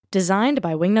Designed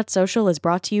by Wingnut Social is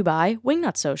brought to you by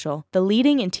Wingnut Social, the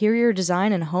leading interior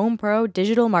design and home pro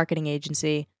digital marketing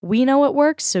agency. We know what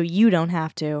works so you don't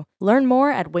have to. Learn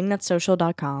more at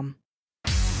wingnutsocial.com.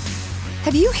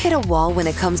 Have you hit a wall when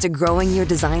it comes to growing your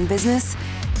design business?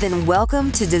 Then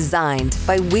welcome to Designed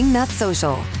by Wingnut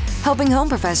Social, helping home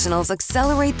professionals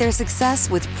accelerate their success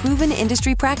with proven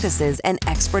industry practices and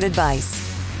expert advice.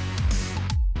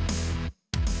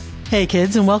 Hey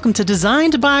kids, and welcome to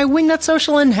Designed by Wingnut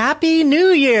Social, and Happy New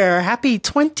Year! Happy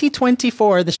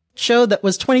 2024. The show that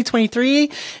was 2023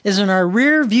 is in our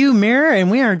rear view mirror, and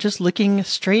we are just looking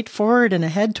straight forward and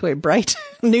ahead to a bright,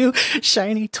 new,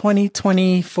 shiny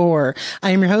 2024.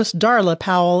 I am your host, Darla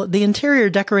Powell, the interior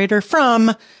decorator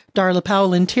from Darla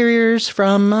Powell Interiors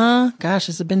from,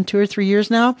 has it been 2 or 3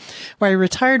 years now, where I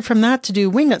retired from that to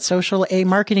do Wingnut Social, a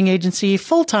marketing agency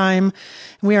full-time.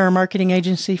 We are a marketing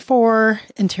agency for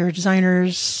interior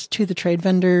designers, to the trade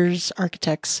vendors,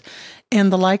 architects, and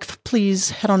the like. Please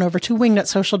head on over to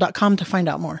wingnutsocial.com to find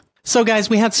out more. So guys,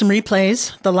 we had some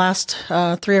replays. The last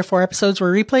 3 or 4 episodes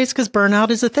were replays because burnout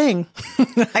is a thing.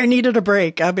 I needed a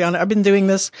break. I'll be honest. I've been doing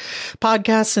this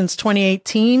podcast since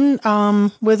 2018,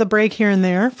 with a break here and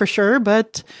there for sure.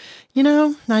 But, you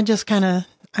know, I just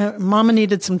Mama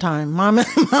needed some time. Mama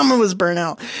was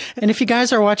burnout. And if you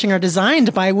guys are watching our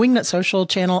Designed by Wingnut Social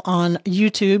channel on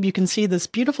YouTube, you can see this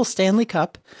beautiful Stanley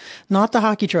Cup, not the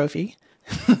hockey trophy,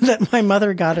 that my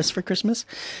mother got us for Christmas,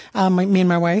 me and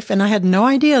my wife. And I had no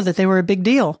idea that they were a big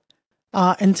deal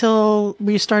until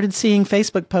we started seeing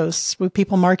Facebook posts with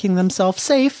people marking themselves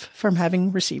safe from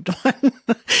having received one.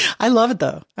 I love it,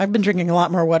 though. I've been drinking a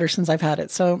lot more water since I've had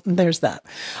it. So there's that.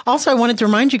 Also, I wanted to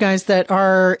remind you guys that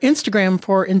our Instagram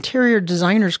for Interior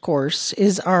Designers course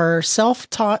is our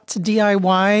self-taught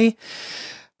DIY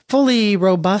fully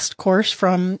robust course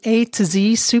from A to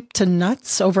Z, soup to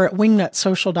nuts, over at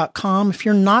wingnutsocial.com. If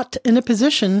you're not in a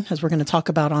position, as we're going to talk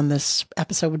about on this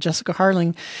episode with Jessica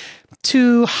Harling,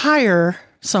 to hire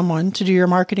someone to do your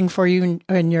marketing for you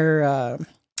and your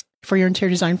for your interior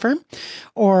design firm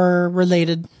or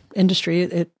related industry,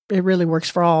 it really works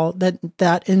for all. That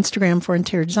Instagram for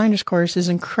Interior Designers course is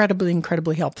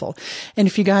incredibly helpful. And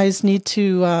if you guys need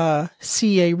to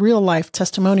see a real life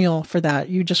testimonial for that,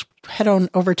 you just head on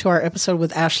over to our episode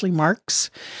with Ashley Marks,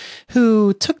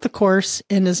 who took the course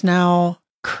and is now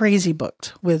crazy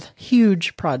booked with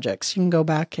huge projects. You can go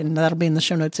back, and that'll be in the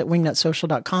show notes at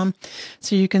wingnutsocial.com.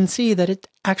 So you can see that it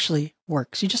actually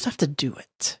works. You just have to do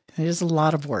it. It is a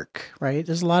lot of work, right?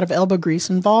 There's a lot of elbow grease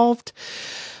involved.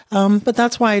 But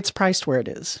that's why it's priced where it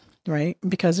is, right?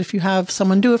 Because if you have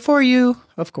someone do it for you,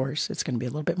 of course, it's going to be a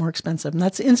little bit more expensive. And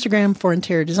that's Instagram for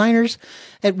Interior Designers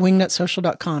at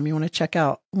wingnutsocial.com. You want to check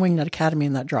out Wingnut Academy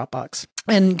in that Dropbox.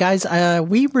 And guys,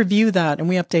 we review that and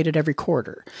we update it every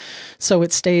quarter, so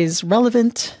it stays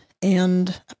relevant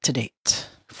and up to date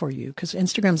for you, because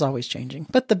Instagram's always changing.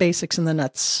 But the basics and the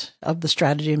nuts of the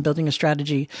strategy and building a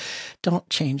strategy don't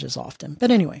change as often.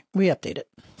 But anyway, we update it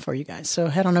for you guys. So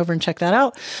head on over and check that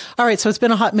out. All right. So it's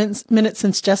been a hot minute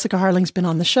since Jessica Harling's been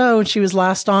on the show, and she was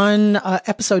last on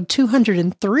episode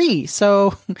 203.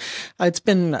 So it's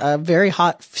been a very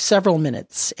hot several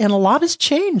minutes, and a lot has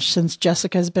changed since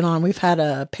Jessica has been on. We've had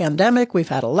a pandemic, we've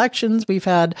had elections, we've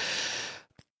had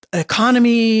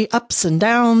economy ups and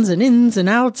downs and ins and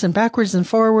outs and backwards and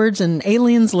forwards and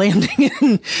aliens landing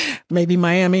in maybe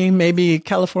Miami, maybe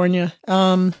California.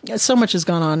 So much has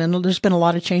gone on, and there's been a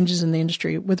lot of changes in the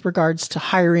industry with regards to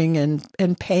hiring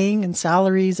and paying and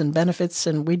salaries and benefits.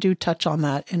 And we do touch on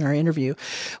that in our interview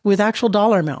with actual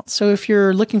dollar amounts. So if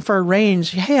you're looking for a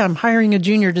range, hey, I'm hiring a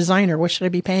junior designer, what should I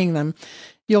be paying them?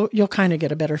 You'll kind of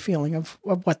get a better feeling of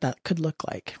what that could look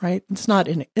like, right? It's not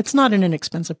an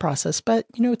inexpensive process, but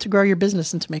you know, to grow your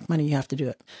business and to make money, you have to do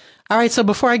it. All right. So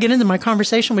before I get into my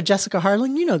conversation with Jessica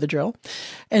Harling, you know the drill.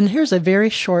 And here's a very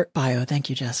short bio. Thank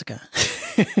you, Jessica.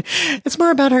 It's more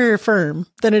about her firm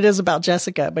than it is about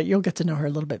Jessica, but you'll get to know her a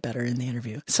little bit better in the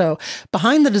interview. So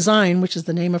Behind the Design, which is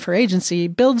the name of her agency,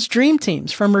 builds dream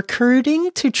teams from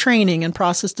recruiting to training and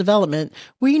process development.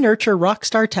 We nurture rock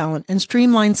star talent and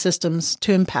streamline systems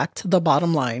to impact the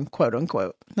bottom line, quote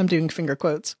unquote. I'm doing finger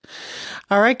quotes.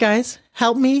 All right, guys,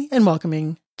 help me in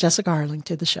welcoming Jessica Harling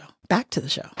to the show. Back to the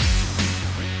show.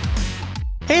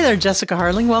 Hey there, Jessica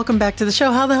Harling. Welcome back to the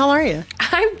show. How the hell are you?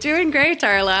 I'm doing great,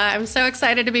 Darla. I'm so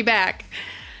excited to be back.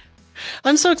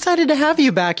 I'm so excited to have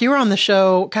you back. You were on the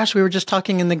show. Gosh, we were just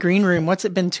talking in the green room. What's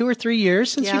it been, 2 or 3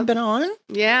 years since you've been on?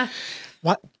 Yeah.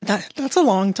 What? That's a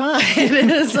long time. It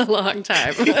is a long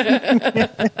time.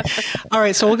 All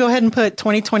right. So we'll go ahead and put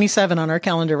 2027 on our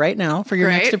calendar right now for your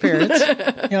next appearance.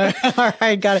 All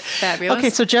right. Got it. Fabulous. Okay.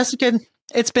 So Jessica,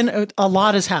 it's been a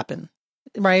lot has happened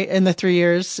right? In the 3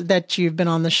 years that you've been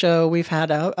on the show, we've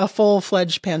had a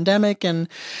full-fledged pandemic in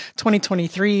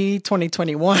 2023,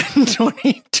 2021,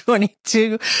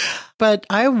 2022. But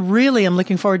I really am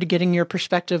looking forward to getting your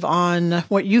perspective on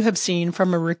what you have seen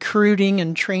from a recruiting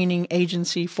and training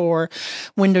agency for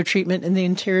window treatment in the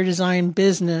interior design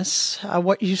business,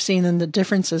 what you've seen and the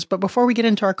differences. But before we get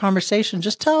into our conversation,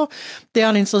 just tell the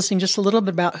audience listening just a little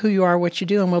bit about who you are, what you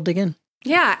do, and we'll dig in.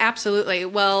 Yeah, absolutely.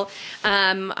 Well,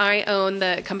 I own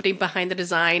the company Behind the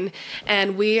Design,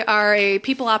 and we are a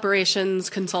people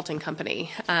operations consulting company.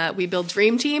 We build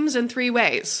dream teams in 3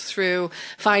 ways: through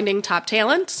finding top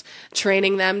talent,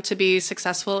 training them to be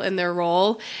successful in their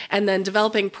role, and then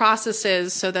developing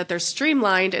processes so that they're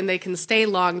streamlined and they can stay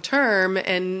long term.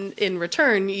 And in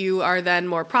return, you are then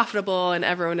more profitable and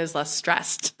everyone is less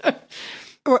stressed.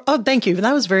 Oh, thank you.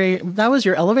 That was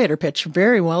your elevator pitch.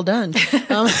 Very well done.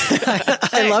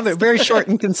 I love it. Very short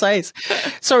and concise.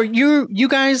 So you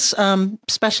guys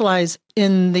specialize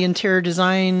in the interior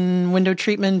design window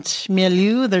treatment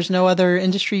milieu. There's no other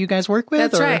industry you guys work with?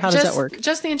 That's or right. How does that work?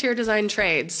 Just the interior design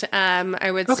trades.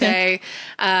 I would say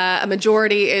a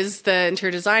majority is the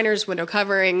interior designers, window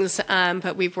coverings,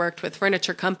 but we've worked with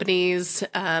furniture companies,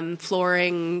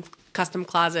 flooring, custom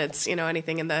closets,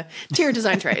 anything in the interior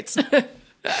design trades.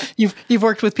 You've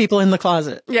worked with people in the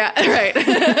closet. Yeah, right.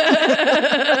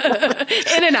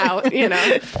 In and out,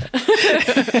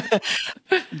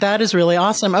 That is really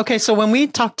awesome. Okay, so when we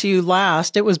talked to you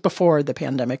last, it was before the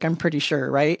pandemic, I'm pretty sure,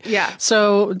 right? Yeah.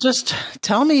 So just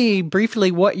tell me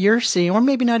briefly what you're seeing, or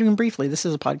maybe not even briefly. This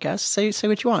is a podcast. Say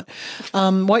what you want.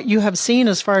 What you have seen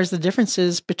as far as the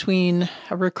differences between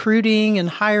recruiting and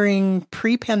hiring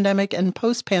pre-pandemic and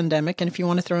post-pandemic. And if you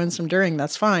want to throw in some during,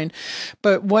 that's fine.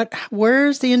 But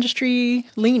where's the industry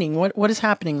leaning? What is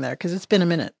happening there? Because it's been a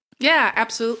minute. Yeah,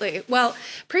 absolutely. Well,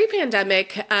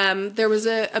 pre-pandemic, there was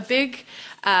a big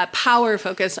power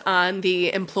focus on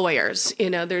the employers.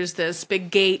 There's this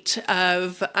big gate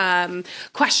of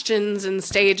questions and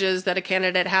stages that a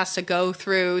candidate has to go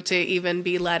through to even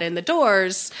be let in the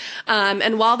doors.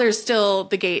 And while there's still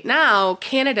the gate now,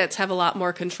 candidates have a lot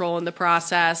more control in the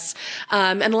process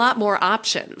and a lot more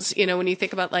options. When you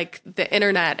think about like the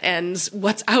internet and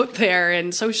what's out there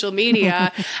and social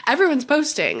media, everyone's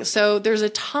posting. So there's a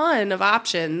ton of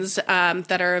options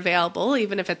that are available,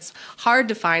 even if it's hard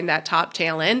to find that top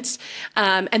talent.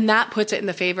 And that puts it in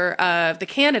the favor of the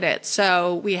candidate.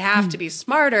 So we have to be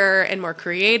smarter and more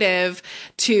creative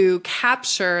to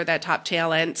capture that top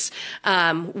talent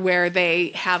where they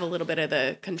have a little bit of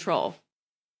the control.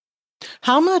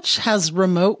 How much has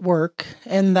remote work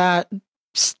and that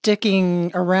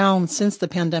sticking around since the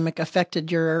pandemic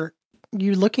affected you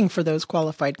looking for those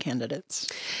qualified candidates?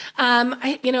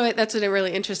 That's a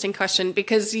really interesting question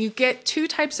because you get 2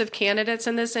 types of candidates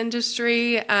in this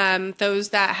industry. Those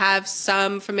that have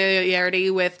some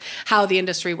familiarity with how the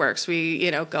industry works.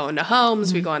 We, go into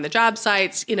homes, we go on the job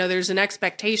sites. There's an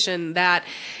expectation that,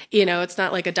 it's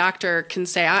not like a doctor can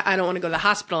say, I don't want to go to the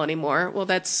hospital anymore. Well,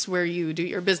 that's where you do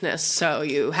your business, so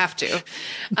you have to.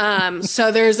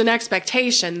 So there's an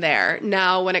expectation there.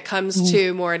 Now, when it comes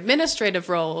to more administrative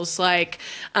roles, like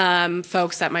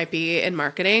folks that might be in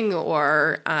marketing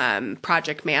or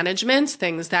project management,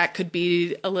 things that could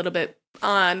be a little bit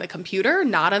on the computer,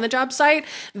 not on the job site,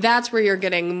 that's where you're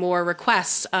getting more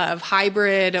requests of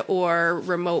hybrid or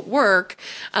remote work,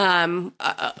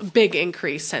 a big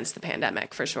increase since the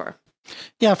pandemic, for sure.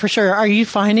 Yeah, for sure. Are you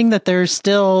finding that there's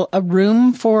still a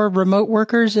room for remote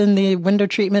workers in the window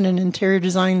treatment and interior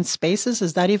design spaces?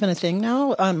 Is that even a thing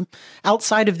now?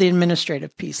 Outside of the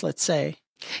administrative piece, let's say.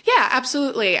 Yeah,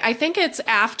 absolutely. I think it's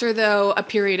after, though, a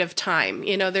period of time.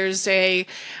 There's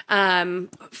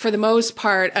for the most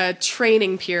part, a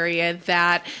training period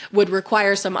that would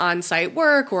require some on-site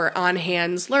work or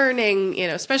on-hands learning,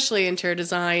 especially interior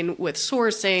design with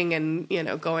sourcing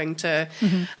and, going to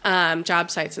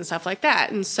job sites and stuff like that.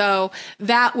 And so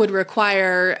that would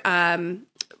require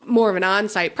more of an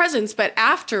on-site presence, but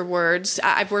afterwards,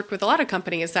 I've worked with a lot of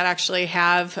companies that actually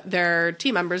have their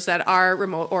team members that are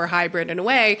remote or hybrid in a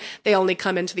way. They only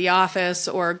come into the office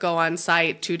or go on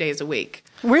site 2 days a week.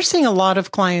 We're seeing a lot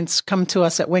of clients come to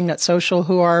us at Wingnut Social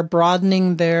who are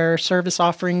broadening their service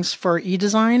offerings for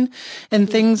e-design and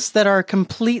things that are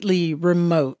completely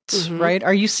remote, right?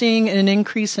 Are you seeing an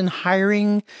increase in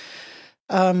hiring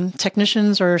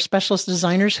technicians or specialist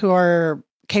designers who are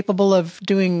capable of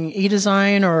doing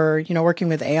e-design or, working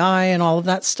with AI and all of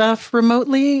that stuff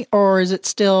remotely? Or is it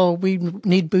still, we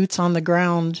need boots on the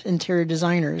ground interior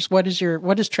designers? What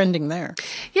is trending there?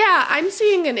 Yeah, I'm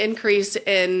seeing an increase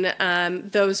in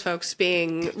those folks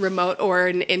being remote or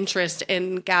an interest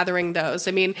in gathering those.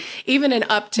 I mean, even an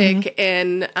uptick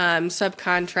in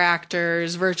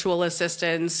subcontractors, virtual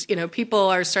assistants, people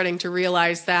are starting to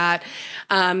realize that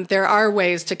there are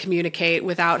ways to communicate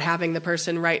without having the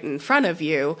person right in front of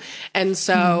you. And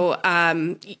so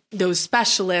those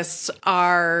specialists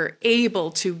are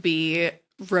able to be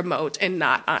remote and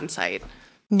not on site.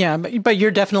 Yeah, but you're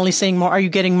definitely seeing more. Are you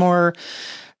getting more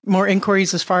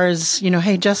inquiries as far as,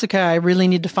 hey, Jessica, I really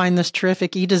need to find this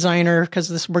terrific e-designer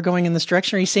because we're going in this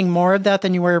direction. Are you seeing more of that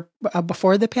than you were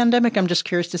before the pandemic? I'm just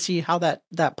curious to see how that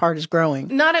part is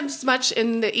growing. Not as much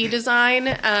in the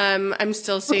e-design. I'm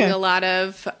still seeing a lot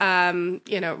of,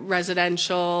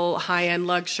 residential high-end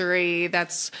luxury.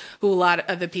 That's who a lot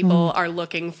of the people are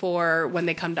looking for when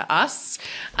they come to us.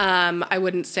 I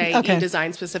wouldn't say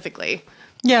e-design specifically.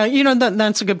 Yeah,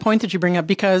 that's a good point that you bring up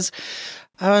because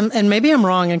and maybe I'm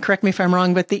wrong, and correct me if I'm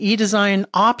wrong, but the e-design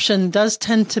option does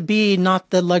tend to be not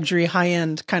the luxury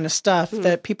high-end kind of stuff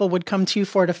that people would come to you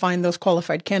for to find those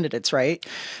qualified candidates, right?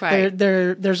 Right.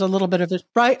 There's a little bit of this,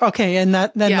 right? Okay, and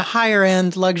the higher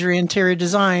end luxury interior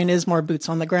design is more boots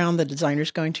on the ground, the designers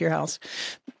going to your house.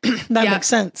 That makes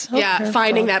sense.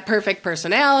 Finding that perfect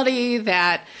personality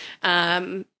that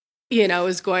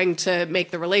is going to make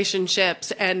the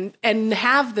relationships and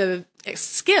have the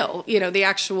skill, the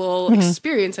actual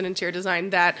experience in interior design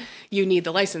that you need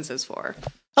the licenses for.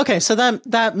 Okay, so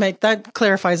that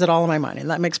clarifies it all in my mind,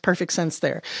 and that makes perfect sense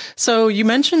there. So you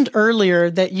mentioned earlier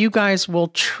that you guys will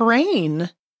train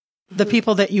the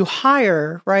people that you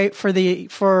hire, right,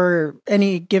 for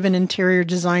any given interior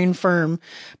design firm,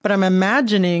 but I'm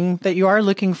imagining that you are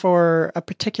looking for a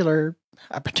particular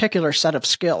set of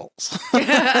skills.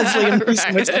 As Liam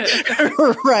Neeson would say.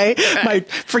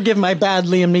 Forgive my bad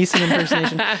Liam Neeson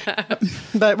impersonation.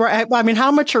 But I mean,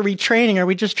 how much are we training? Are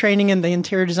we just training in the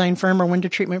interior design firm or window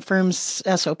treatment firm's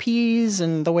SOPs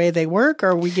and the way they work?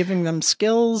 Or are we giving them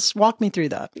skills? Walk me through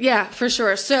that. Yeah, for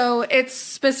sure. So it's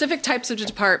specific types of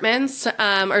departments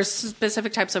or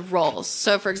specific types of roles.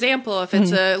 So for example, if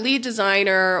it's a lead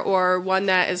designer or one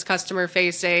that is customer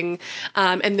facing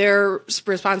and they're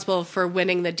responsible for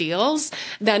winning the deals,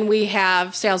 then we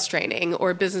have sales training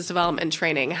or business development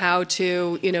training, how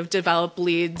to, develop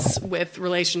leads with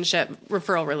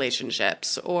referral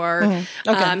relationships or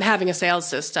having a sales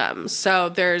system. So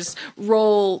there's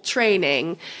role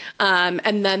training.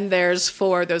 And then there's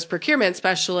for those procurement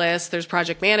specialists, there's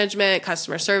project management,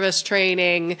 customer service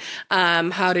training,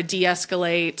 how to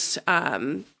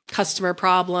de-escalate customer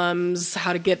problems,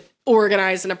 how to get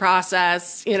organized in a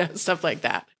process, stuff like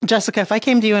that. Jessica, if I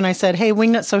came to you and I said, hey,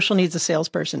 Wingnut Social needs a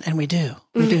salesperson, and we do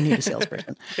need a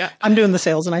salesperson. I'm doing the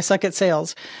sales and I suck at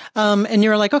sales. And you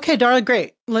were like, okay, Darla,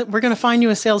 great. We're going to find you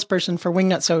a salesperson for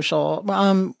Wingnut Social.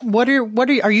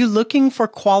 Are you looking for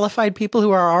qualified people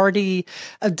who are already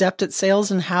adept at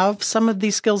sales and have some of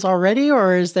these skills already?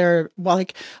 Or is there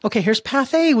okay, here's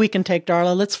path A we can take,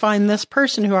 Darla. Let's find this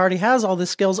person who already has all the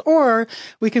skills, or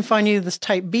we can find you this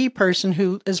type B person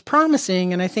who is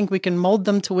promising. And I think we can mold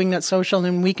them to Wingnut Social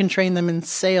and we can train them in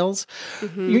sales.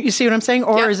 You see what I'm saying?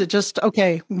 Or is it just,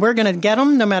 okay, we're going to get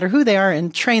them no matter who they are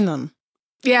and train them?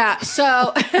 Yeah.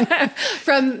 So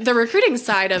from the recruiting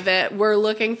side of it, we're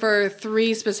looking for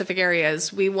 3 specific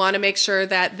areas. We want to make sure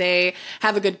that they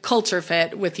have a good culture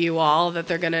fit with you all, that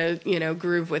they're going to,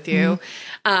 groove with you.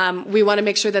 We want to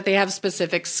make sure that they have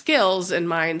specific skills in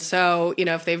mind. So,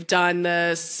 if they've done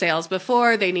the sales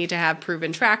before, they need to have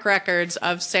proven track records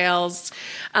of sales.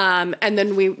 And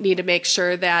then we need to make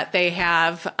sure that they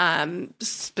have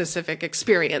specific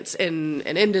experience in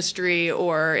an industry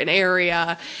or an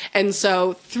area. And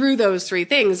so through those 3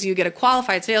 things, you get a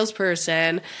qualified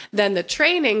salesperson. Then the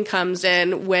training comes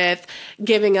in with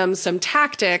giving them some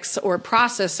tactics or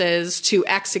processes to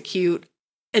execute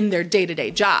in their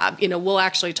day-to-day job. We'll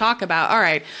actually talk about, all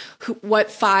right,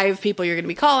 what 5 people you're going to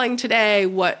be calling today,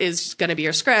 what is going to be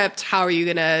your script, how are you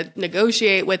going to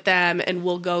negotiate with them, and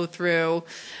we'll go through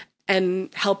and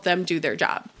help them do their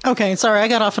job. Okay, sorry, I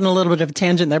got off on a little bit of a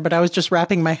tangent there, but I was just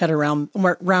wrapping my head around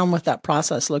what that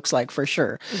process looks like for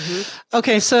sure.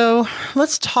 Okay, so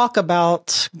let's talk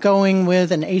about going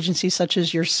with an agency such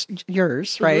as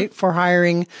yours, right, for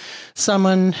hiring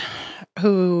someone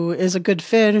who is a good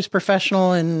fit, who's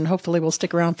professional, and hopefully will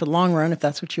stick around for the long run if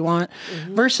that's what you want,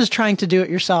 versus trying to do it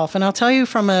yourself. And I'll tell you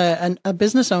from a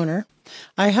business owner,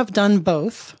 I have done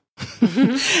both.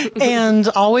 and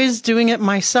always doing it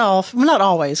myself. Well, not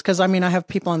always, because I mean, I have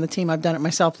people on the team, I've done it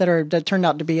myself that turned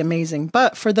out to be amazing.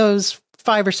 But for those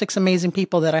 5 or 6 amazing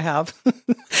people that I have,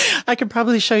 I could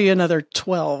probably show you another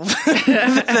 12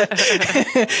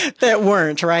 that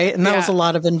weren't, right? And that was a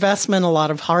lot of investment, a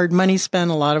lot of hard money spent,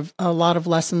 a lot of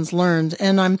lessons learned.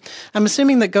 And I'm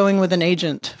assuming that going with an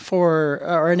agent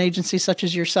or an agency such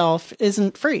as yourself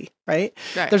isn't free, right?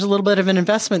 There's a little bit of an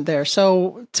investment there.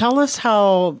 So tell us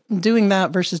how doing that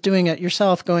versus doing it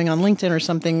yourself, going on LinkedIn or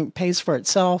something, pays for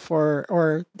itself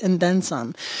or and then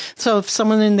some. So if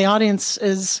someone in the audience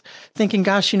is thinking,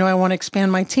 gosh, I want to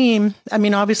expand my team. I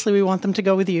mean, obviously we want them to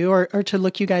go with you or to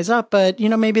look you guys up, but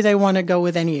maybe they want to go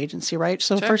with any agency, right?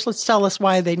 So first let's tell us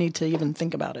why they need to even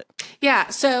think about it. Yeah.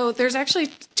 So there's actually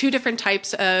 2 different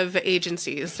types of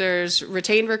agencies. There's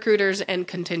retained recruiters and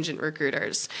contingent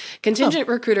recruiters. Contingent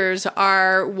recruiters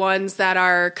are ones that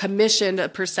are commissioned a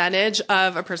percentage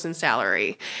of a person's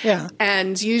salary. Yeah.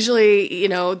 And usually,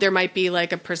 there might be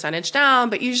like a percentage down,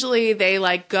 but usually they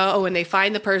go and they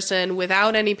find the person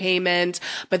without any payment.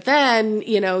 But then,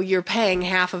 you're paying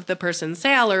half of the person's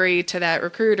salary to that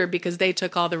recruiter because they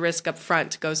took all the risk up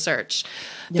front to go search.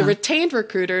 The retained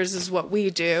recruiters is what we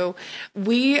do.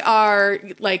 We are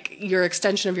like your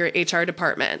extension of your HR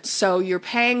department. So you're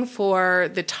paying for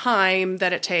the time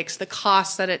that it takes, the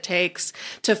cost that it takes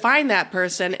to find that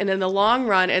person. And in the long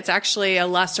run, it's actually a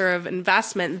lesser of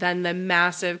investment than the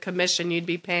massive commission you'd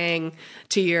be paying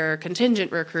to your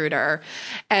contingent recruiter.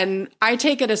 And I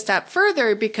take it a step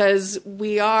further because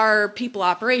we are people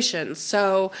operations.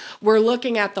 So we're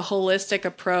looking at the holistic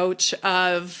approach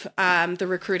of the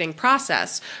recruiting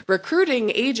process.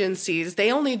 Recruiting agencies,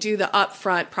 they only do the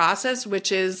upfront process,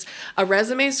 which is a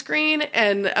resume screen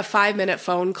and a 5-minute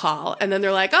phone call. And then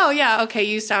they're like, oh yeah, okay,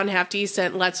 you sound half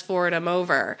decent. Let's forward them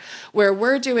over. Where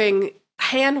we're doing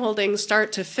handholding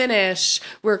start to finish,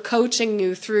 we're coaching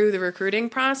you through the recruiting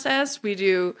process. We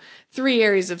do 3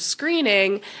 areas of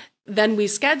screening. Then we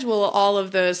schedule all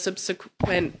of the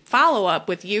subsequent follow-up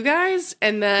with you guys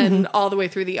and then all the way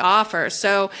through the offer.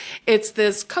 So it's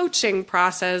this coaching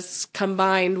process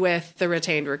combined with the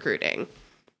retained recruiting.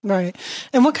 Right.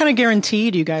 And what kind of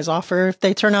guarantee do you guys offer if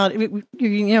they turn out,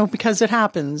 because it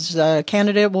happens, a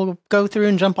candidate will go through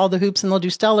and jump all the hoops and they'll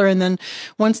do stellar. And then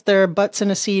once their butt's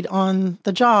in a seat on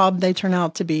the job, they turn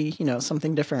out to be,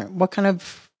 something different. What kind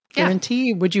of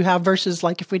guarantee would you have versus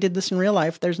like if we did this in real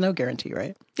life, there's no guarantee,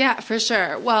 right? Yeah, for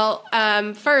sure. Well,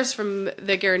 first from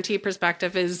the guarantee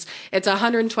perspective it's a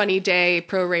 120-day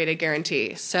prorated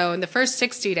guarantee. So in the first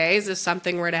 60 days, if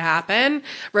something were to happen,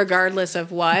 regardless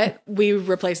of what, we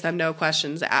replace them, no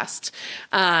questions asked,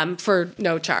 for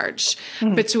no charge.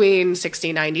 Between 60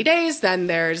 and 90 days, then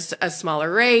there's a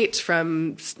smaller rate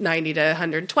from 90 to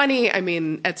 120. I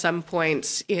mean, at some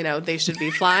point, they should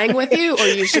be flying with you or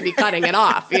you should be cutting it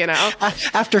off.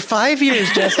 After 5 years,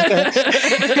 Jessica.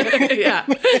 Yeah.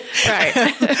 Right.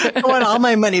 I want all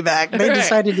my money back. They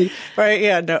decided to, right.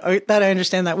 Yeah. No, that I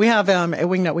understand that. We have, at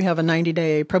Wingnut, we have a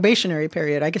 90-day probationary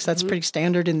period. I guess that's pretty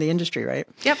standard in the industry, right?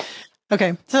 Yep.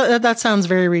 Okay. So that sounds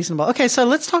very reasonable. Okay. So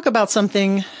let's talk about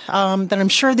something that I'm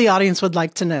sure the audience would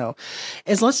like to know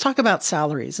is let's talk about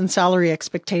salaries and salary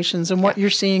expectations and what you're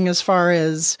seeing as far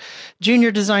as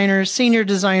junior designers, senior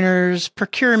designers,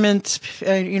 procurement,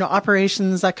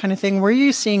 operations, that kind of thing. Where are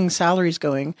you seeing salaries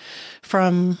going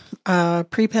from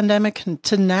pre-pandemic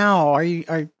to now?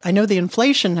 I know the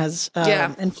inflation has,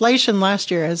 inflation last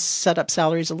year has set up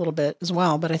salaries a little bit as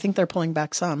well, but I think they're pulling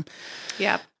back some.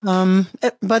 Yeah.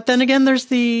 But then again, there's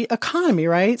the economy,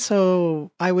 right?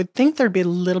 So I would think there'd be a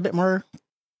little bit more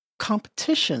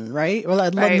competition, right?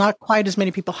 Well, not quite as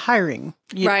many people hiring,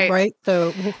 right?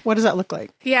 So what does that look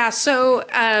like? Yeah. So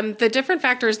the different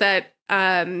factors that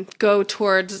go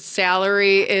towards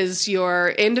salary is your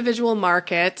individual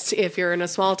market. If you're in a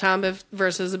small town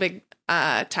versus a big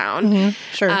town,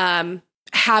 sure.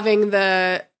 Having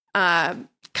the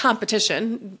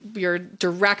competition, your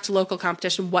direct local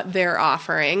competition, what they're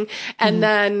offering, and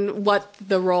then what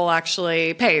the role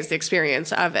actually pays, the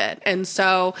experience of it. And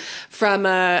so from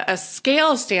a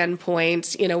scale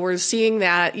standpoint, we're seeing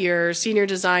that your senior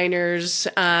designers,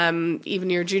 even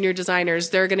your junior designers,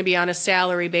 they're going to be on a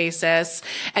salary basis.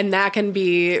 And that can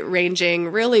be ranging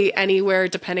really anywhere,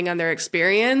 depending on their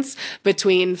experience,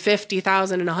 between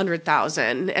 50,000 and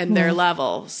 100,000 and their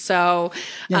level. So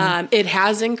it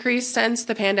has increased since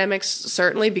the pandemic,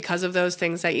 certainly because of those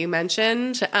things that you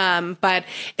mentioned. But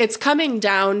it's coming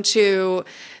down to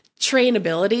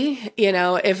trainability.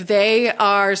 If they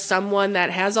are someone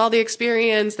that has all the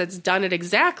experience, that's done it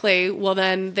exactly, well,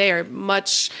 then they are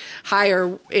much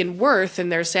higher in worth in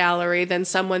their salary than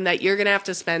someone that you're going to have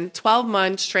to spend 12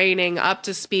 months training up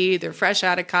to speed. They're fresh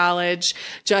out of college,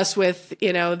 just with,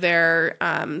 their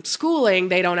schooling.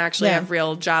 They don't actually have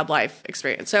real job life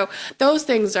experience. So those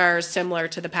things are similar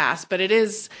to the past, but it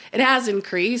has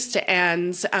increased,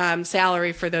 and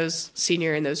salary for those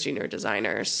senior and those junior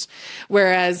designers.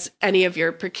 Whereas any of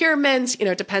your procurement,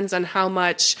 depends on how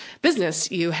much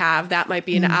business you have. That might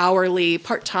be an hourly,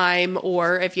 part-time,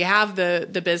 or if you have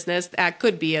the business, that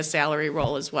could be a salary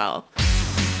role as well.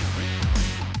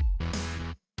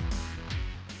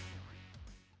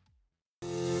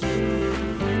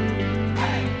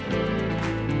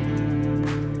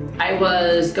 I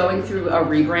was going through a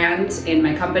rebrand in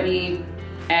my company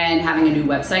and having a new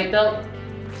website built.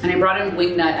 And I brought in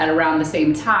Wingnut at around the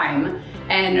same time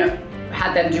and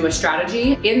had them do a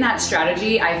strategy. In that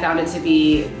strategy, I found it to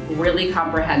be really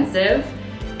comprehensive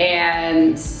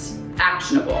and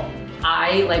actionable.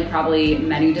 I, like probably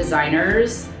many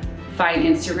designers, find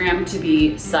Instagram to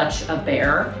be such a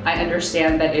bear. I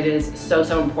understand that it is so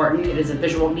important. It is a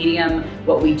visual medium.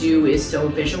 What we do is so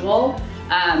visual,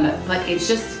 but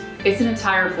it's an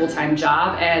entire full-time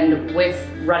job. And with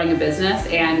running a business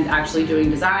and actually doing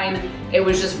design, it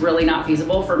was just really not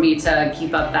feasible for me to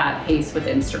keep up that pace with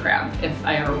Instagram if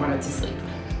I ever wanted to sleep.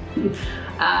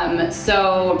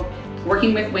 So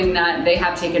working with Wingnut, they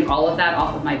have taken all of that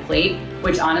off of my plate,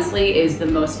 which honestly is the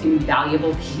most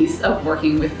invaluable piece of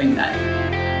working with Wingnut.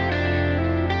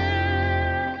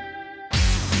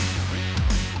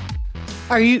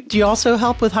 Do you also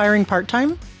help with hiring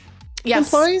part-time?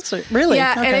 Yes. Employees? Really?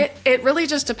 Yeah, okay. and it really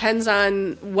just depends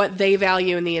on what they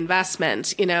value in the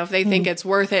investment. If they think it's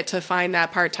worth it to find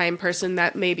that part-time person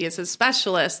that maybe is a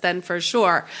specialist, then for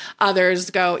sure. Others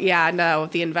go, yeah, no,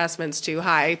 the investment's too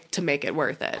high to make it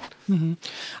worth it.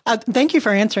 Mm-hmm. Thank you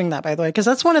for answering that, by the way, because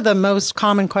that's one of the most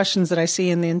common questions that I see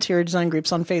in the interior design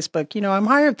groups on Facebook.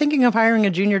 I'm thinking of hiring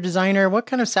a junior designer. What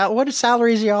kind of what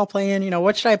salaries are y'all paying?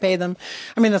 What should I pay them?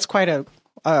 I mean, that's quite a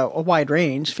wide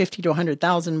range, 50 to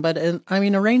 100,000, but a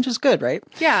range is good, right?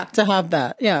 Yeah. To have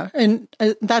that. Yeah. And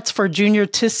that's for junior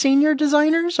to senior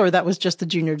designers, or that was just the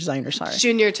junior designer? Sorry.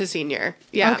 Junior to senior.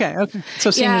 Yeah. Okay.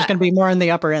 So senior's going to be more on the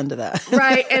upper end of that.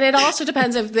 Right. And it also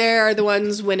depends if they're the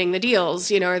ones winning the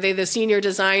deals. Are they the senior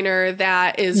designer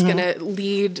that is going to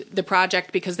lead the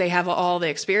project because they have all the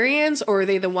experience, or are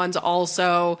they the ones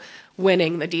also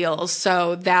winning the deals?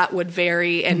 So that would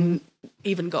vary and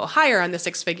even go higher on the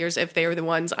six figures if they were the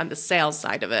ones on the sales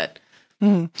side of it.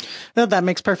 That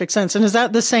makes perfect sense. And is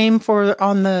that the same for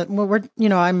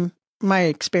my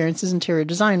experience is interior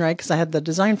design, right? Because I had the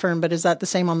design firm, but is that the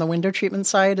same on the window treatment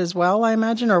side as well, I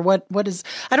imagine? Or what is,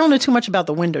 I don't know too much about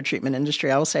the window treatment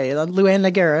industry, I will say. Luann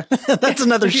Nagara, that's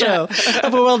another show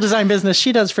of a well-designed business.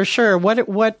 She does for sure. What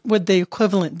would the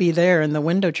equivalent be there in the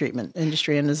window treatment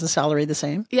industry? And is the salary the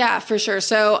same? Yeah, for sure.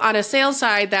 So on a sales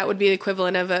side, that would be the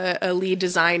equivalent of a lead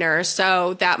designer.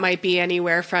 So that might be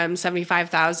anywhere from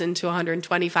 $75,000 to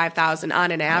 $125,000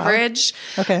 on an average.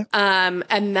 Wow. Okay.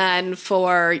 And then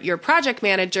for your project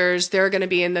managers, they're going to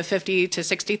be in the $50,000 to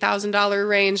 $60,000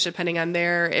 range, depending on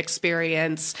their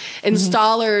experience.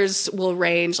 Installers will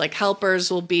range, like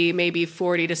helpers will be maybe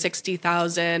 $40,000 to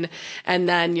 $60,000, and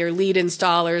then your lead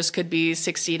installers could be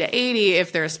 $60,000 to $80,000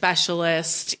 if they're a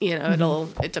specialist.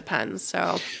 It depends.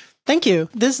 So. Thank you.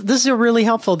 This is really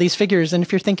helpful, these figures. And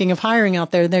if you're thinking of hiring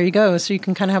out there you go. So you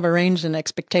can kind of have a range in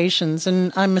expectations.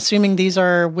 And I'm assuming these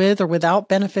are with or without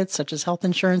benefits, such as health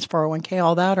insurance, 401k,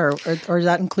 all that, or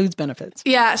that includes benefits?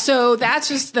 Yeah. So that's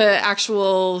just the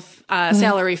actual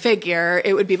salary figure.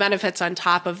 It would be benefits on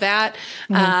top of that.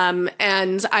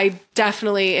 And I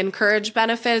definitely encourage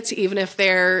benefits, even if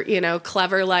they're,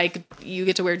 clever, like you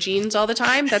get to wear jeans all the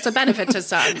time. That's a benefit to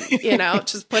some,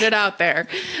 just put it out there.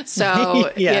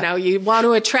 So, you want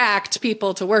to attract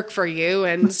people to work for you,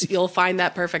 and you'll find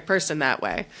that perfect person that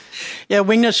way. Yeah.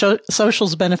 Wingnut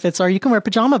Social's benefits are you can wear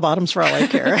pajama bottoms for all I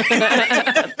care.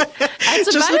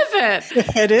 It's a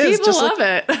benefit. It is. People love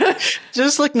it.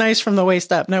 Just look nice from the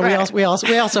waist up. No, right. we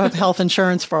also have health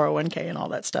insurance, 401k, and all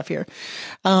that stuff here.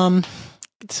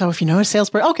 So if you know a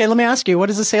salesperson, okay, let me ask you,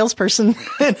 what is a salesperson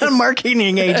in a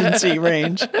marketing agency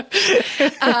range?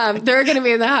 They're going to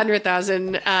be in the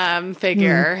 100,000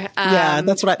 figure. Yeah,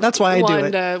 that's why I do it.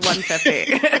 1 to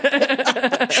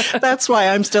 150. That's why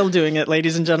I'm still doing it,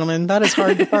 ladies and gentlemen. That is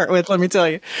hard to part with, let me tell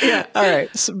you. Yeah. All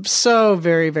right. So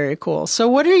very, very cool. So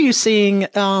what are you seeing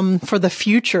for the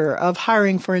future of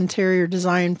hiring for interior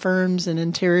design firms and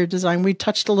interior design? We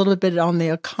touched a little bit on the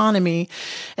economy,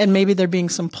 and maybe there being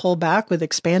some pullback with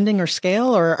expanding or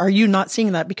scale, or are you not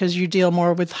seeing that because you deal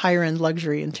more with higher end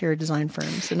luxury interior design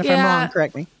firms? And if I'm wrong,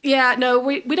 correct me. Yeah, no,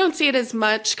 we don't see it as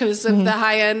much because of the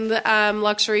high end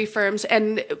luxury firms.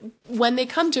 And when they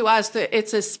come to us,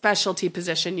 it's a specialty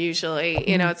position usually.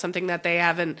 You know, it's something that they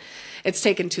haven't, it's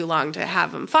taken too long to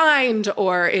have them find,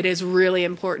 or it is really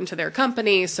important to their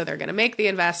company, so they're going to make the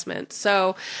investment.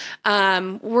 So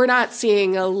we're not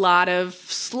seeing a lot of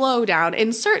slowdown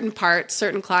in certain parts,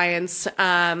 certain clients,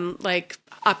 like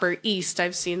Upper East,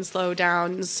 I've seen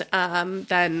slowdowns.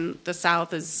 Then the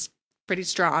South is pretty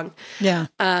strong,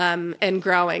 and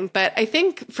growing. But I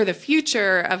think for the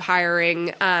future of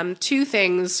hiring, two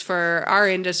things for our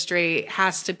industry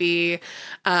has to be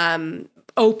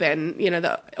open, you know,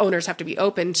 the owners have to be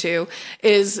open to,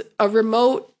 is a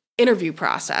remote interview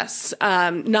process.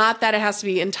 Not that it has to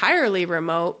be entirely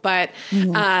remote, but,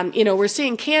 you know, we're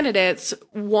seeing candidates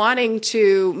wanting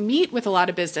to meet with a lot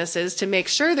of businesses to make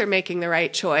sure they're making the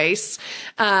right choice.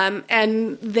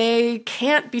 And they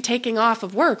can't be taking off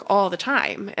of work all the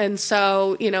time. And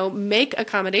so, you know, make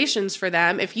accommodations for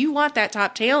them. If you want that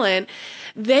top talent,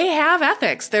 they have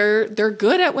ethics. They're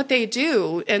good at what they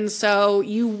do. And so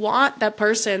you want that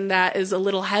person that is a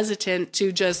little hesitant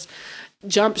to just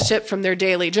jump ship from their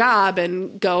daily job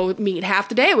and go meet half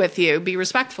the day with you. Be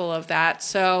respectful of that.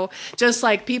 So just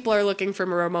like people are looking for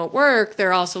remote work,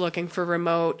 they're also looking for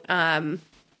remote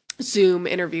Zoom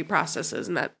interview processes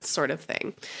and that sort of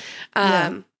thing.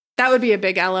 That would be a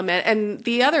big element. And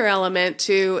the other element,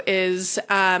 too, is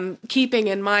keeping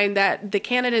in mind that the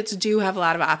candidates do have a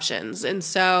lot of options. And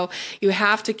so you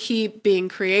have to keep being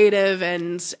creative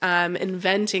and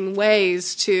inventing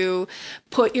ways to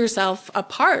put yourself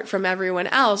apart from everyone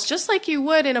else, just like you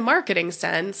would in a marketing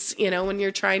sense. You know, when you're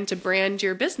trying to brand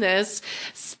your business,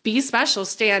 be special,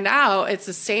 stand out. It's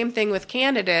the same thing with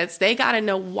candidates. They got to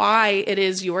know why it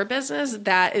is your business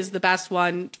that is the best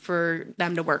one for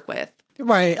them to work with.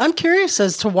 Right. I'm curious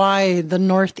as to why the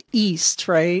Northeast,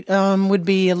 right, would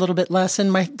be a little bit less.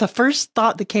 And the first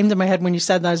thought that came to my head when you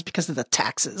said that is because of the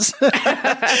taxes.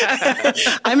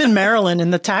 I'm in Maryland,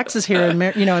 and the taxes here in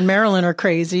Maryland are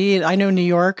crazy. I know New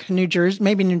York, New Jersey,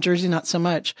 maybe New Jersey, not so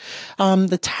much.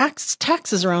 The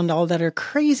taxes around all that are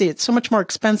crazy. It's so much more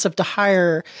expensive to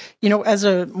hire, you know,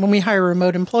 when we hire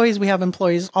remote employees, we have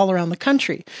employees all around the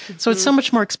country. So it's so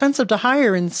much more expensive to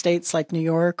hire in states like New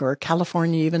York or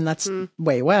California, even. That's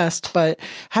way west. But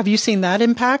have you seen that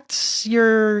impact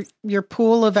your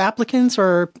pool of applicants,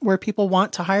 or where people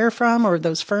want to hire from, or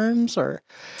those firms? Or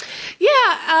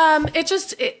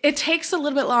it takes a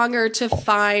little bit longer to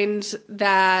find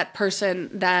that person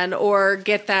then, or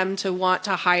get them to want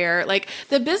to hire. Like,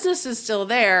 the business is still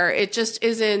there. It just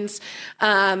isn't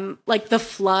like the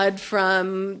flood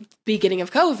from beginning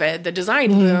of COVID, the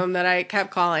design boom that I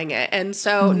kept calling it. And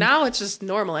so now it's just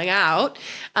normaling out,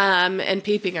 and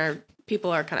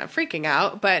people are kind of freaking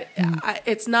out, but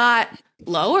it's not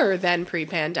lower than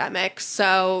pre-pandemic.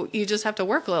 So you just have to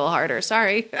work a little harder.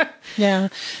 Sorry. Yeah.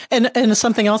 And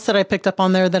something else that I picked up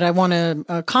on there that I want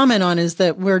to comment on is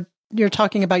that you're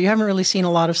talking about, you haven't really seen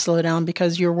a lot of slowdown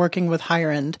because you're working with higher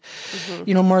end,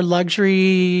 you know, more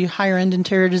luxury, higher end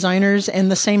interior designers, and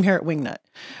the same here at Wingnut.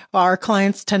 Our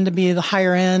clients tend to be the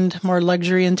higher end, more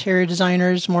luxury interior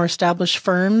designers, more established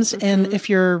firms. And if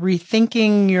you're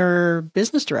rethinking your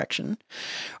business direction,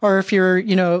 or if you're,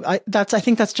 you know, I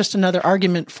think that's just another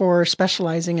argument for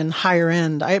specializing in higher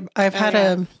end. I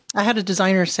had a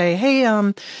designer say,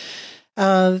 hey,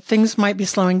 things might be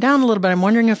slowing down a little bit. I'm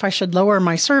wondering if I should lower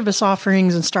my service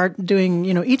offerings and start doing,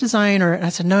 you know, e-design. And I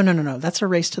said, no. That's a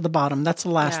race to the bottom. That's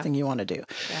the last thing you want to do.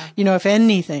 Yeah. You know, if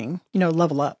anything, you know,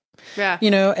 level up. Yeah. You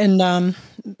know, and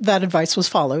that advice was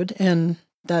followed, and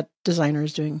that designer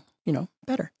is doing, you know,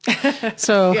 better.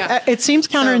 So it seems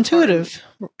counterintuitive.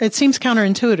 It seems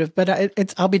counterintuitive,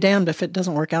 but I'll be damned if it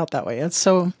doesn't work out that way. It's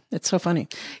so funny.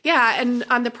 Yeah. And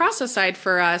on the process side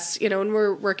for us, you know, when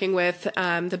we're working with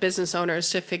the business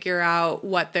owners to figure out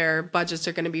what their budgets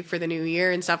are going to be for the new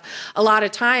year and stuff, a lot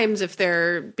of times if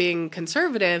they're being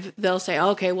conservative, they'll say,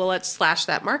 okay, well, let's slash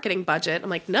that marketing budget. I'm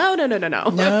like, no.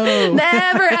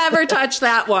 Never, ever touch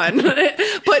that one.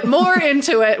 Put more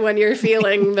into it when you're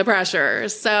feeling the pressure.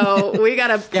 So we got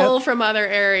to pull from other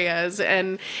areas.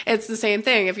 And it's the same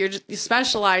thing. If you're just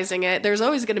specializing it, there's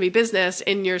always going to be business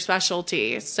in your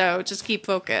specialty. So just keep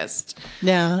focused.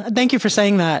 Yeah. Thank you for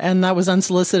saying that. And that was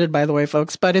unsolicited, by the way,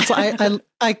 folks. But it's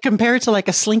I compare it to like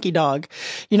a slinky dog.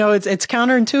 You know, it's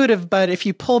counterintuitive, but if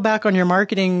you pull back on your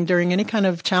marketing during any kind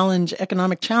of challenge,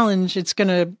 economic challenge, it's going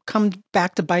to come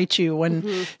back to bite you when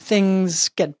things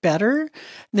get better.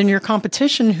 Then your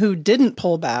competition who didn't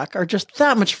pull back are just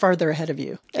that much farther ahead of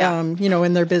you. Yeah.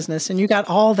 in their business, and you got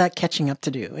all that catching up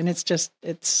to do. And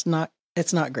it's not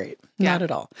great. Yeah. Not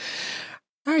at all.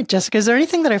 All right, Jessica, is there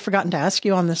anything that I've forgotten to ask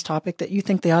you on this topic that you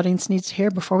think the audience needs to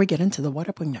hear before we get into the What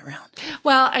Up Wingnut round?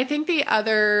 Well, I think the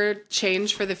other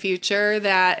change for the future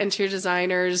that interior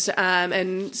designers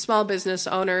and small business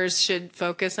owners should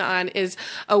focus on is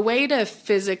a way to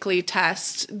physically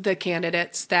test the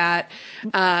candidates that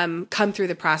come through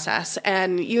the process.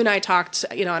 And you and I talked,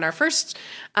 on our first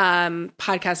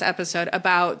podcast episode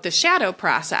about the shadow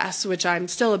process, which I'm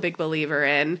still a big believer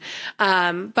in.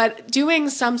 But doing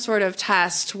some sort of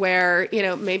test where,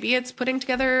 maybe it's putting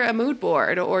together a mood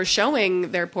board or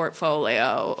showing their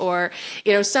portfolio or,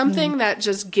 something that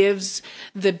just gives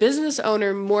the business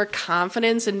owner more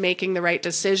confidence in making the right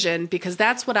decision, because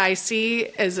that's what I see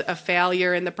as a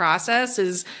failure in the process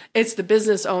is it's the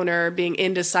business owner being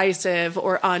indecisive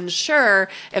or unsure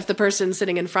if the person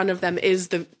sitting in front of them is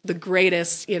the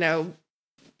greatest,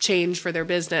 change for their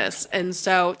business. And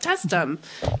so test them,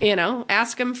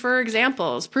 ask them for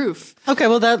examples, proof. Okay,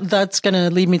 well, that's going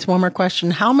to lead me to one more question.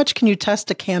 How much can you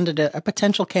test a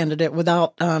potential candidate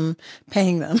without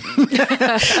paying them?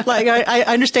 Like, I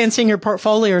understand seeing your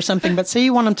portfolio or something, but say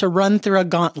you want them to run through a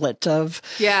gauntlet of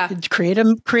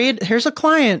here's a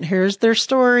client, here's their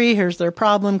story, here's their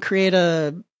problem, create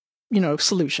a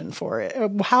solution for it.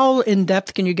 How in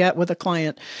depth can you get with a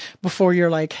client before you're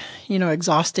like,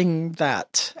 exhausting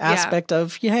that aspect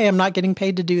of, hey, I'm not getting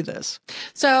paid to do this?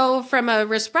 So from a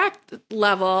respect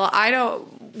level, I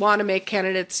don't want to make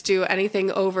candidates do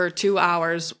anything over 2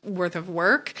 hours worth of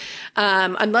work.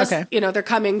 Unless, they're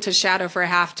coming to shadow for a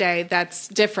half day, that's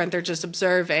different. They're just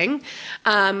observing.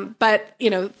 But,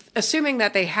 assuming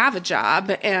that they have a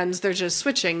job and they're just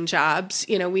switching jobs,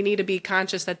 we need to be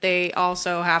conscious that they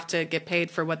also have to get paid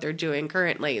for what they're doing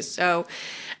currently. So,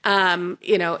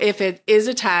 if it is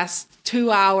a test,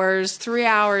 2 hours, 3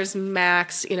 hours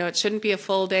max, it shouldn't be a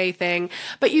full day thing,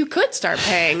 but you could start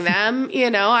paying them.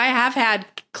 I have had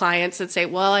clients that say,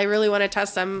 well, I really want to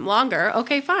test them longer.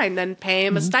 Okay, fine. Then pay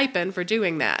them a stipend for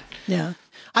doing that. Yeah.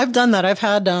 I've done that. I've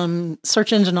had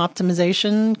search engine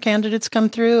optimization candidates come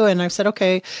through, and I've said,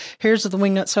 okay, here's the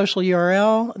Wingnut Social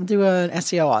URL, do an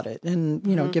SEO audit, and,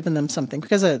 giving them something,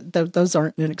 because those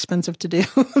aren't inexpensive to do.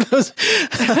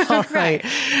 All right.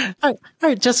 All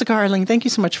right, Jessica Harling, thank you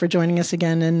so much for joining us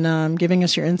again and giving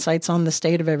us your insights on the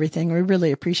state of everything. We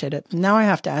really appreciate it. Now I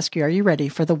have to ask you, are you ready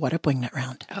for the What Up Wingnut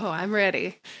round? Oh, I'm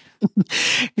ready.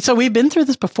 So we've been through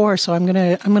this before, so I'm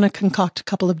gonna concoct a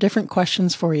couple of different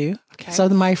questions for you. Okay. So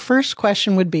my first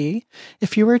question would be,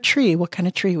 if you were a tree, what kind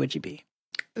of tree would you be?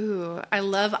 Ooh, I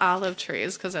love olive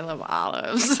trees because I love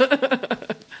olives.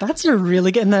 That's a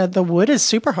really good, and the wood is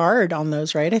super hard on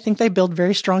those, right? I think they build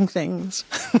very strong things.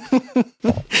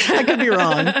 I could be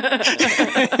wrong.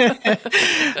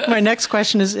 My next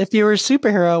question is, if you were a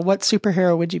superhero, what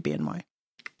superhero would you be and why?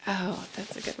 Oh,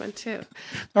 that's a good one too.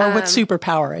 Or what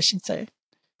superpower, I should say.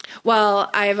 Well,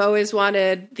 I've always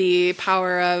wanted the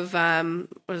power of,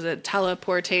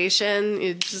 teleportation.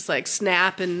 You just like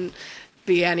snap and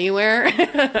be anywhere.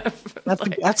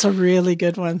 That's a really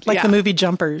good one. Like the movie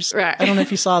Jumpers. Right. I don't know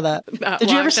if you saw that. Did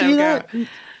you ever see that?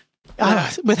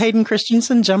 With Hayden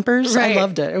Christensen, Jumpers? Right. I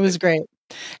loved it. It was great.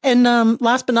 And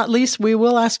last but not least, we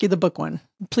will ask you the book one.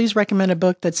 Please recommend a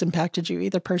book that's impacted you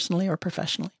either personally or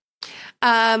professionally.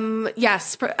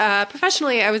 Yes.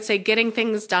 Professionally, I would say Getting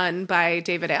Things Done by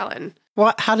David Allen.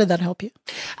 How did that help you?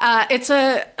 It's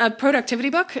a productivity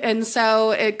book. And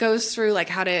so it goes through like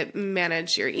how to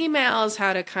manage your emails,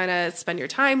 how to kind of spend your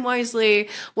time wisely.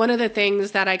 One of the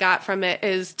things that I got from it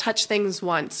is touch things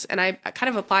once. And I kind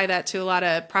of apply that to a lot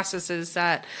of processes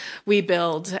that we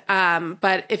build.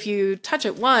 But if you touch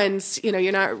it once,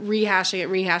 you're not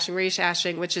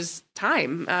rehashing, which is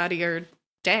time out of your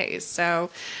days. So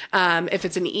if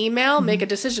it's an email, make a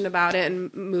decision about it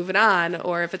and move it on.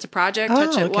 Or if it's a project,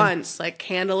 touch it once, like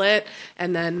handle it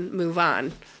and then move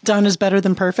on. Done is better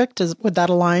than perfect. Would that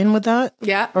align with that?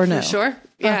 Yeah, or no? For sure.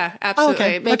 Yeah,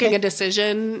 absolutely. Making a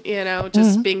decision,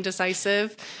 just being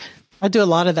decisive. I do a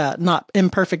lot of that, not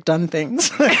imperfect done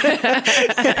things.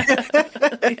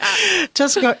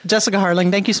 Jessica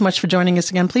Harling, thank you so much for joining us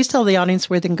again. Please tell the audience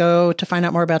where they can go to find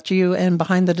out more about you and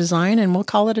Behind the Design, and we'll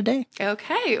call it a day.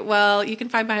 Okay. Well, you can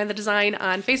find Behind the Design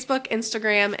on Facebook,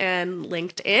 Instagram, and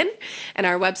LinkedIn. And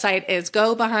our website is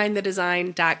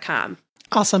gobehindthedesign.com.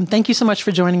 Awesome. Thank you so much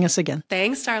for joining us again.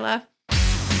 Thanks, Darla.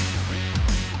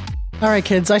 All right,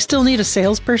 kids, I still need a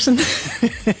salesperson,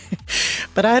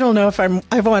 but I don't know if I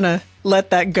want to let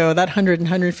that go, that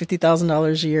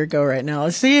 $150,000 a year go right now.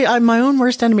 See, I'm my own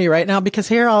worst enemy right now, because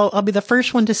here I'll be the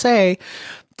first one to say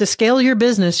to scale your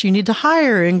business, you need to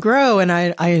hire and grow. And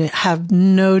I have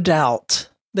no doubt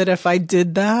that if I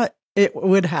did that, it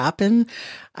would happen.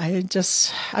 I'm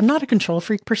not a control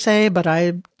freak per se, but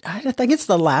I think it's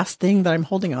the last thing that I'm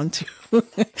holding on to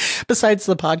besides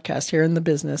the podcast here in the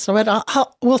business. So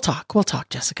we'll talk,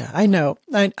 Jessica. I know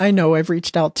I've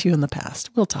reached out to you in the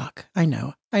past. We'll talk. I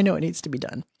know it needs to be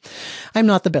done. I'm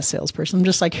not the best salesperson. I'm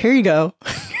just like, here you go.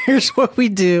 Here's what we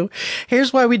do.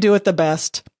 Here's why we do it the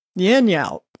best. Yin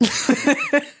yout.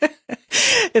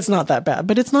 It's not that bad,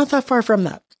 but it's not that far from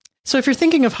that. So if you're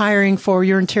thinking of hiring for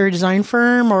your interior design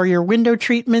firm or your window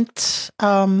treatment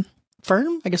firm,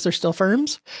 I guess they're still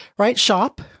firms, right?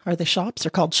 Shop. Are they shops?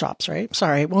 They're called shops, right?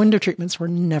 Sorry. Window treatments were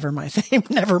never my thing,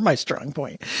 never my strong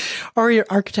point. Or your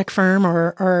architect firm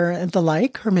or the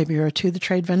like, or maybe you're a to the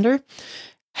trade vendor.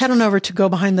 Head on over to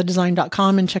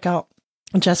gobehindthedesign.com and check out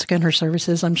Jessica and her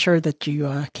services. I'm sure that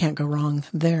you can't go wrong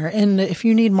there. And if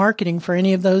you need marketing for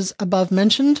any of those above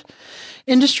mentioned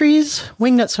industries,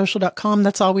 wingnutsocial.com,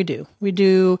 that's all we do. We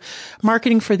do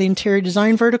marketing for the interior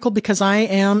design vertical because I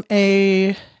am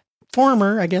a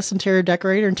former, I guess, interior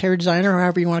decorator, interior designer, or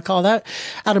however you want to call that,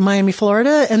 out of Miami,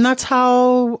 Florida. And that's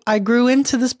how I grew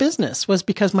into this business, was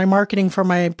because my marketing for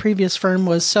my previous firm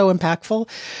was so impactful.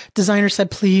 Designers said,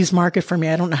 please market for me.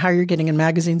 I don't know how you're getting in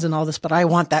magazines and all this, but I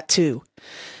want that too.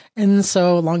 And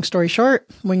so long story short,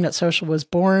 Wingnut Social was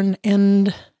born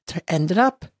and ended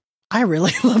up, I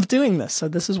really love doing this. So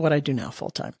this is what I do now full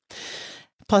time.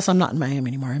 Plus I'm not in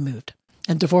Miami anymore. I moved.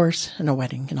 And divorce and a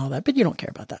wedding and all that, but you don't care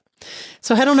about that.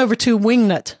 So head on over to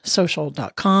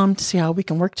wingnutsocial.com to see how we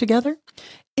can work together.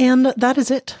 And that is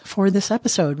it for this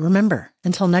episode. Remember,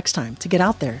 until next time, to get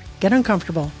out there, get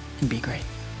uncomfortable, and be great.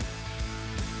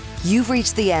 You've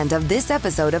reached the end of this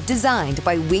episode of Designed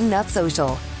by Wingnut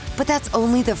Social. But that's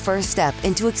only the first step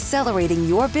into accelerating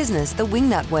your business the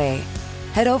Wingnut way.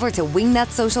 Head over to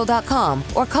wingnutsocial.com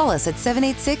or call us at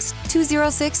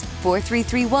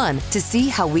 786-206-4331 to see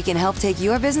how we can help take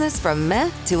your business from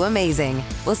meh to amazing.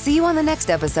 We'll see you on the next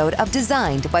episode of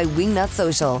Designed by Wingnut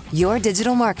Social, your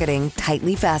digital marketing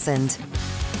tightly fastened.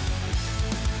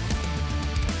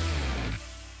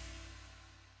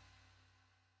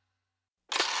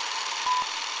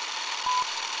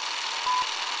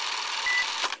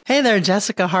 Hey there,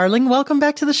 Jessica Harling. Welcome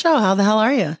back to the show. How the hell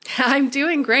are you? I'm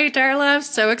doing great, Darla.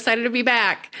 So excited to be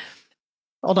back.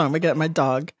 Hold on, we got my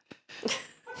dog.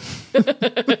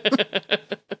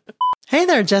 Hey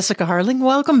there, Jessica Harling.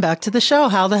 Welcome back to the show.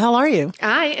 How the hell are you?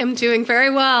 I am doing very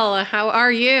well. How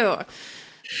are you?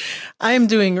 I am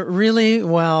doing really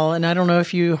well. And I don't know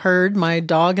if you heard my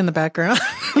dog in the background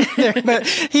there, but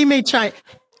he may try.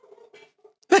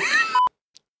 I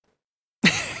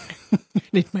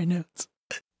need my notes.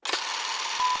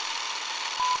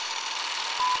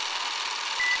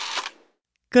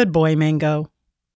 Good boy, Mango.